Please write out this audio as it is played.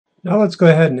Now let's go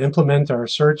ahead and implement our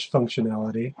search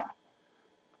functionality.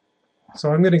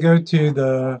 So I'm going to go to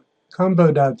the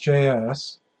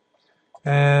combo.js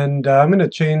and I'm going to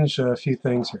change a few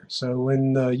things here. So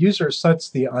when the user sets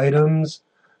the items,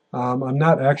 I'm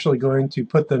not actually going to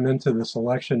put them into the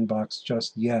selection box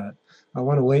just yet. I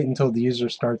want to wait until the user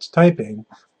starts typing.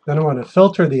 Then I want to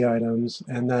filter the items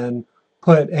and then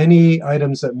put any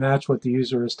items that match what the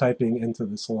user is typing into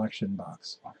the selection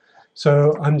box.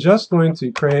 So I'm just going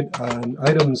to create an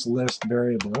items list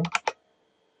variable,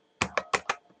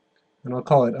 and I'll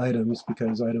call it items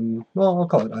because I'll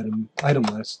call it item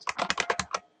list.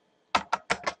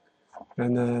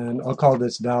 And then I'll call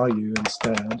this value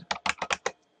instead,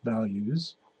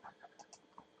 values.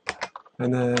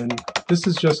 And then this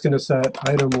is just going to set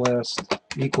item list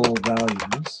equal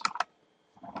values.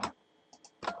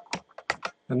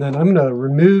 And then I'm going to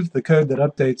remove the code that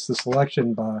updates the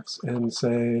selection box and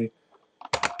say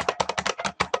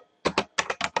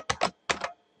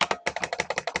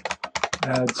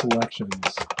add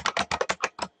selections.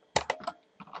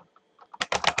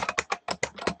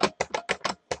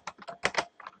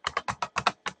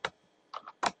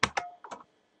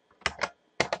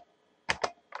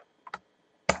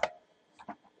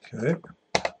 Okay.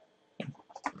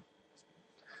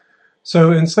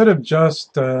 So instead of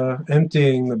just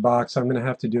emptying the box, I'm going to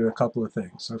have to do a couple of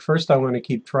things. So first I want to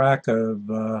keep track of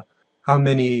how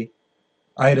many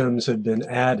items have been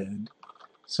added.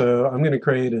 So I'm going to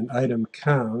create an item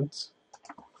count.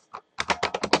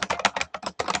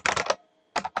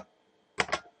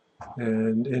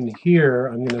 And in here,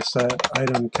 I'm going to set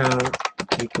item count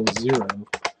equals 0.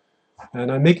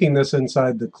 And I'm making this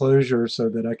inside the closure so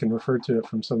that I can refer to it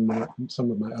from some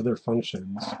of my other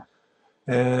functions.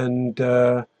 And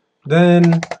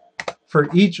then for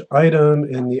each item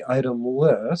in the item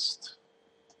list,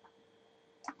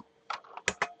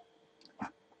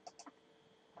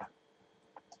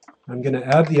 I'm going to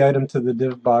add the item to the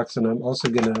div box, and I'm also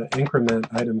going to increment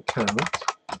item count.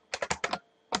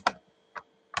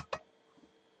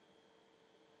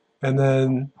 And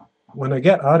then when I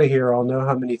get out of here, I'll know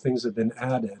how many things have been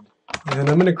added. And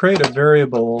I'm going to create a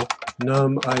variable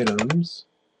num items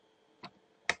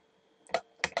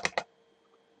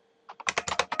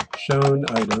shown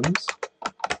items.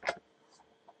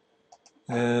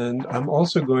 And I'm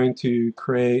also going to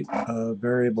create a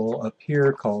variable up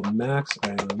here called max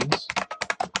items.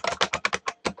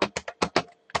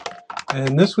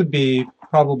 And this would be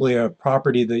probably a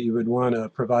property that you would want to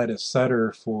provide a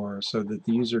setter for so that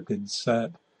the user could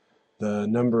set the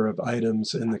number of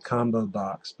items in the combo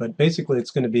box. But basically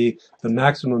it's going to be the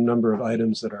maximum number of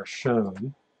items that are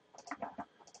shown.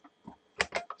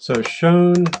 So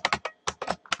shown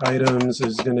items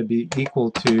is going to be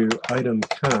equal to item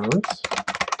count.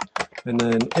 And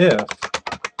then if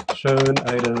shown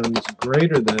items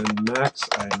greater than max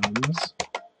items,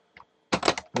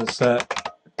 we'll set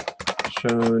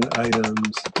shown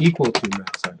items equal to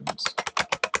max items.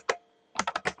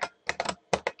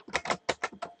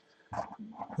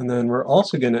 And then we're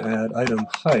also going to add item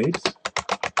height,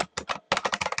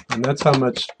 and that's how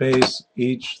much space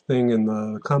each thing in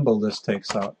the combo list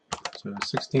takes up. So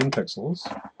 16 pixels.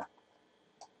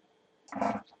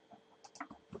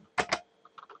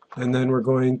 And then we're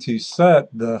going to set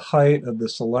the height of the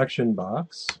selection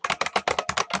box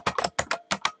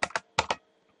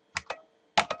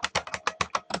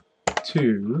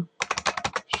to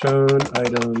shown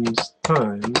items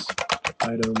times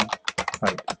item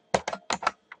height.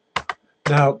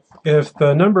 Now, if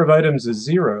the number of items is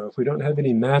 0, if we don't have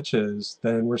any matches,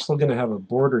 then we're still going to have a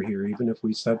border here, even if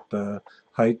we set the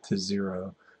height to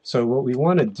 0. So what we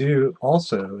want to do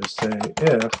also is say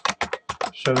if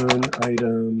shown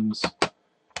items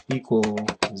equal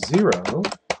 0,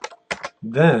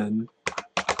 then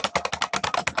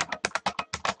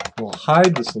we'll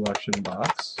hide the selection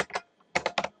box,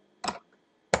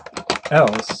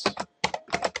 else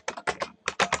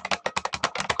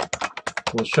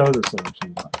we'll show the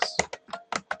selection box.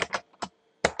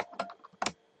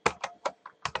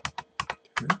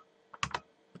 Okay.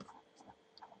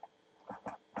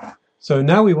 So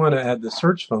now we want to add the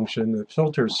search function that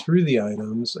filters through the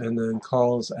items and then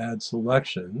calls add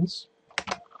selections.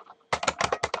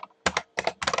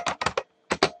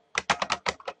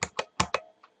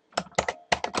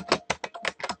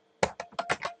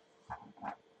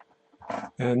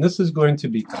 And this is going to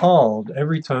be called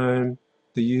every time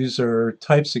the user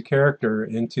types a character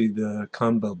into the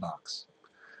combo box.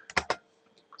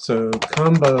 So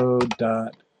combo.pup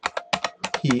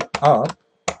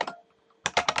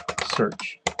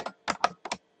search.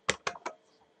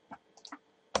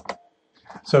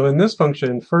 So in this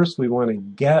function, first we want to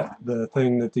get the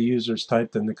thing that the user's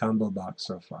typed in the combo box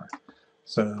so far.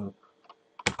 So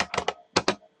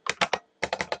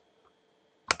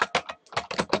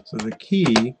the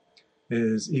key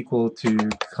is equal to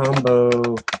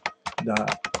combo.value.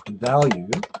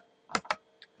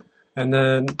 And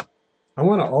then I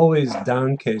want to always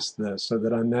downcase this so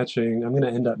that I'm going to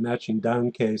end up matching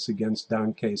downcase against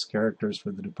downcase characters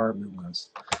for the department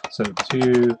list. So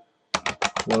to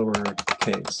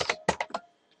lowercase.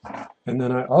 And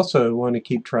then I also want to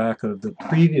keep track of the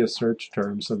previous search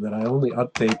term so that I only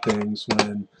update things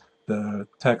when the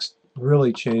text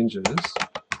really changes.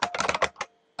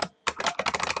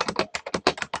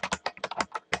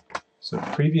 So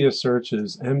previous search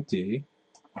is empty.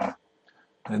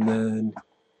 And then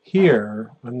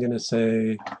here I'm going to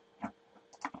say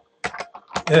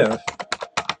if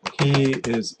key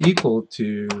is equal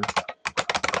to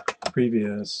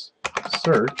previous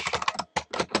search,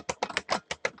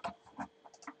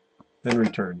 then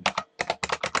return.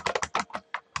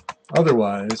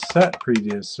 Otherwise, set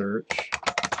previous search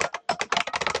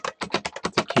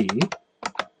to key.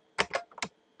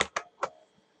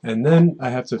 And then I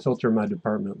have to filter my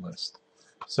department list.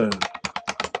 So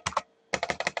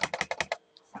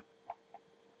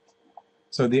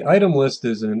the item list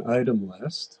is an item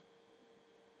list.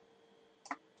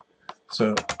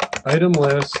 So item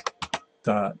list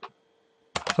dot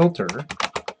filter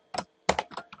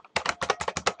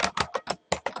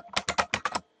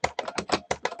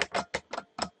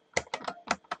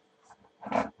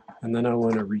and then I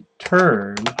want to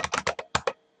return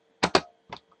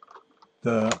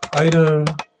the item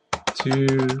to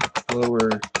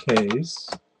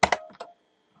lowercase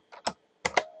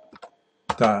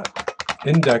dot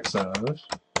index of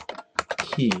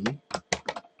key,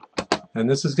 and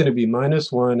this is going to be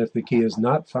 -1 if the key is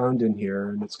not found in here,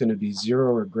 and it's going to be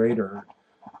 0 or greater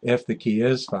if the key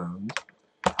is found.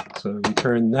 So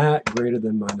return that greater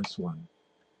than -1.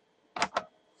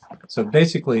 So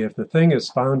basically, if the thing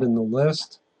is found in the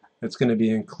list, it's going to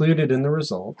be included in the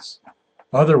results.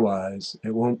 Otherwise,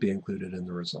 it won't be included in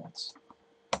the results.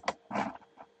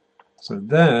 So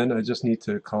then I just need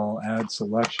to call add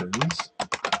selections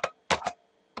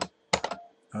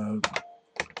of,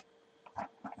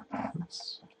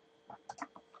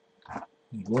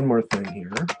 need one more thing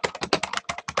here.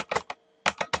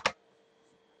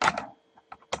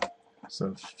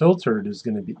 So filtered is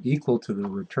going to be equal to the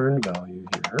return value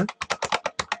here.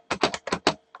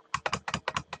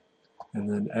 And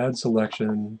then add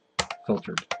selection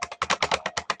filtered.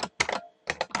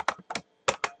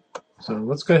 So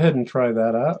let's go ahead and try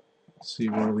that out. See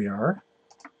where we are.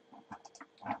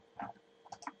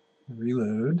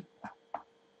 Reload.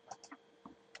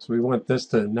 So we want this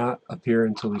to not appear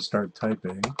until we start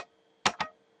typing.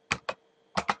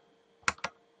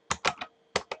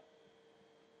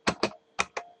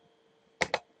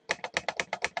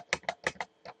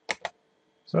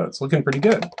 So it's looking pretty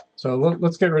good. So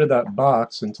let's get rid of that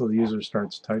box until the user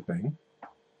starts typing.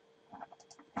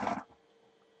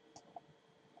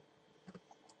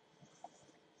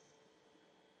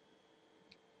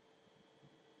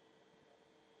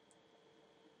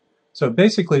 So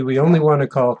basically, we only want to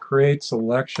call create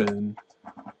selection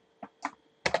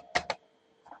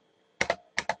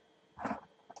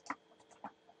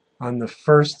on the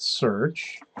first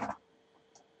search.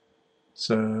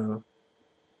 So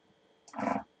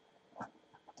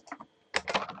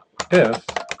if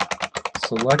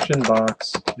selection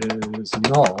box is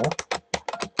null,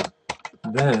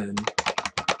 then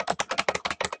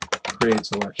create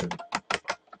selection.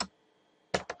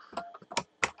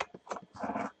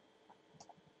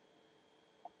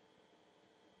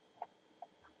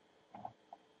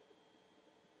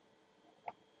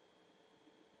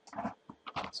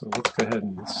 So let's go ahead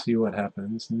and see what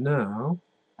happens now.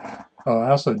 Oh, I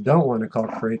also don't want to call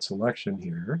create selection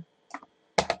here.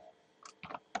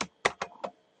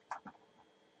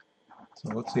 So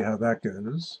let's see how that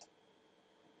goes.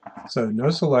 So no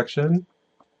selection.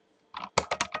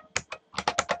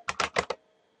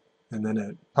 And then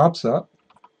it pops up.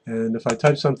 And if I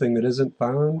type something that isn't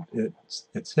found,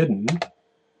 it's hidden.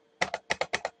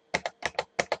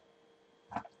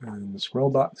 And the scroll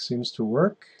box seems to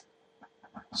work.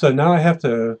 So now I have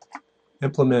to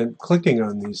implement clicking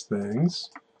on these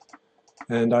things.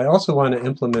 And I also want to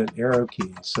implement arrow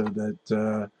keys so that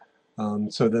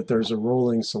there's a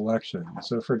rolling selection.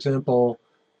 So for example,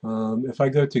 if I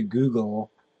go to Google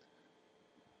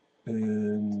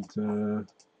and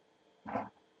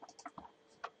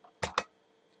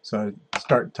so I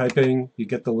start typing, you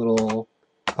get the little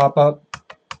pop-up,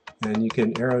 and you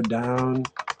can arrow down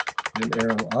and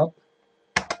arrow up.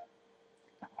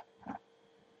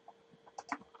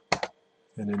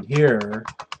 And in here,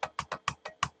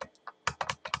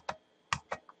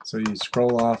 so you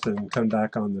scroll off and come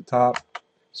back on the top,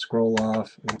 scroll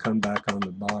off and come back on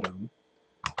the bottom.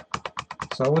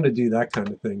 So I want to do that kind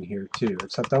of thing here too,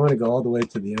 except I want to go all the way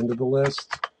to the end of the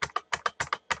list.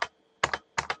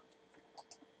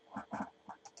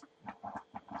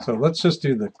 So let's just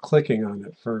do the clicking on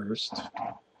it first,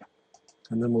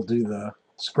 and then we'll do the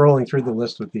scrolling through the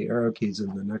list with the arrow keys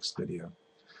in the next video.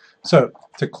 So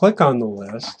to click on the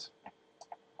list,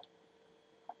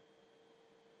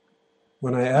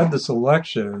 when I add the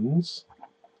selections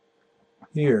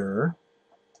here,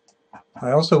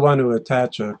 I also want to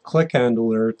attach a click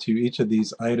handler to each of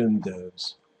these item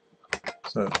divs.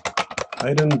 So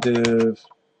item div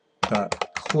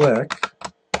dot click,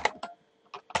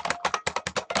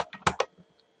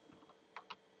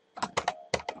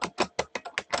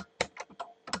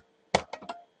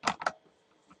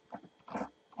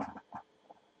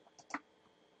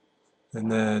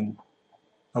 and then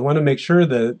I want to make sure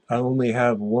that I only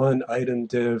have one item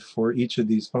div for each of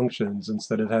these functions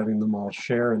instead of having them all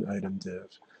share an item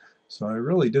div. So I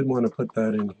really did want to put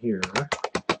that in here.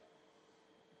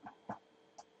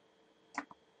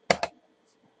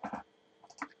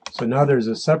 So now there's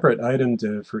a separate item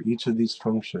div for each of these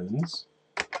functions.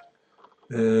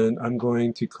 And I'm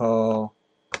going to call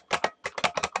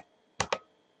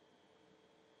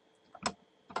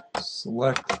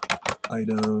select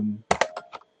item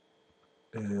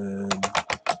and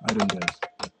item div.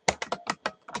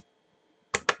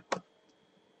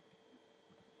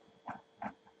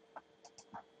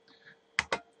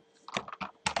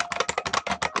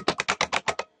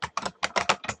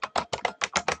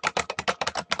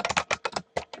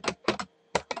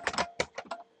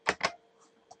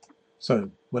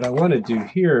 So what I want to do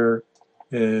here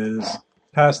is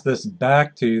pass this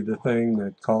back to the thing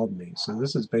that called me. So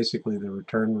this is basically the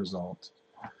return result.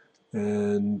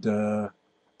 And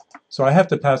so I have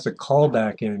to pass a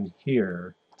callback in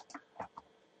here.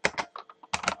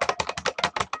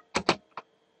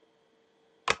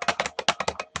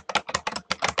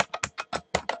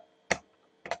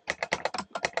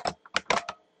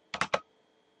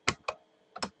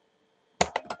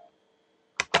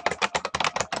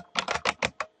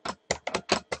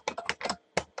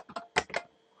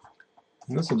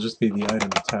 And this will just be the item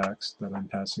text that I'm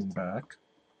passing back.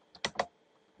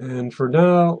 And for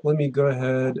now, let me go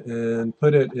ahead and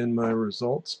put it in my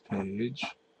results page.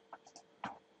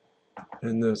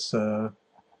 In this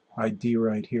ID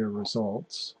right here,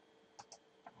 results.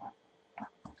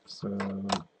 So,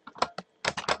 and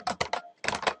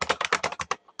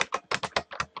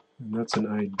that's an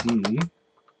ID.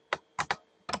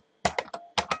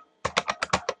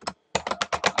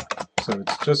 So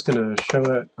it's just going to show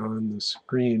it on the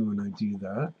screen when I do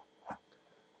that.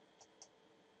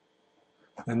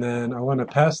 And then I want to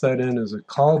pass that in as a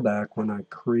callback when I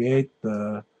create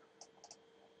the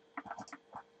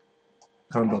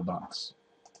combo box.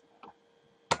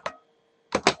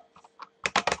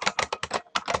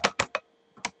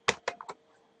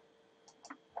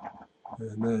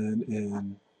 And then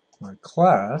in my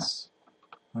class,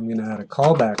 I'm going to add a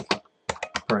callback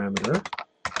parameter.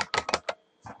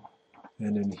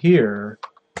 And in here,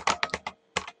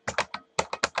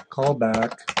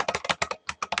 callback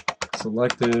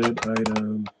selected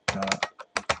item dot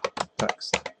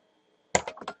text.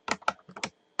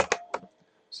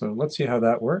 So let's see how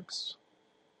that works.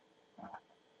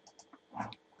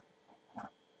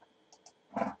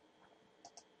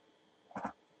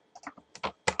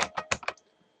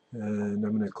 And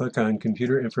I'm going to click on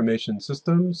Computer Information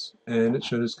Systems, and it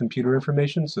shows Computer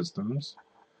Information Systems.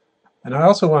 And I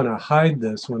also want to hide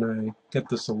this when I get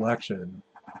the selection.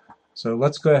 So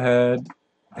let's go ahead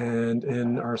and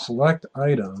in our select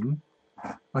item,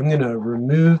 I'm going to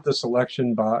remove the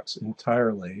selection box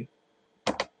entirely.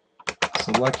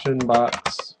 Selection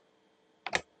box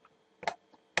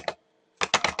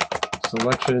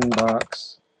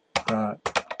dot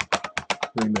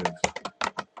remove.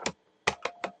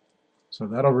 So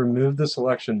that'll remove the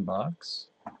selection box.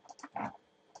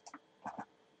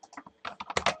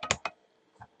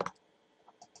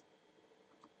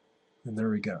 And there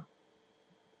we go.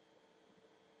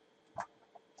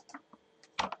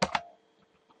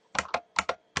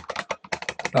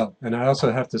 Oh, and I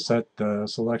also have to set the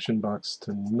selection box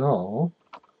to null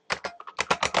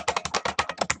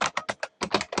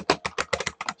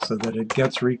so that it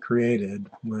gets recreated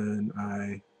when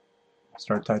I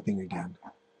start typing again.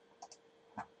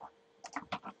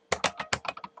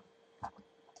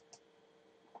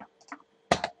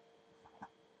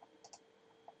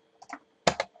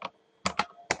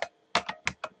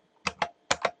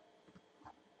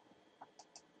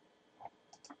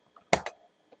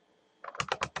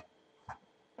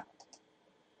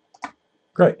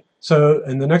 Great. So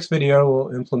in the next video,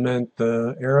 we'll implement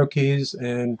the arrow keys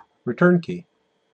and return key.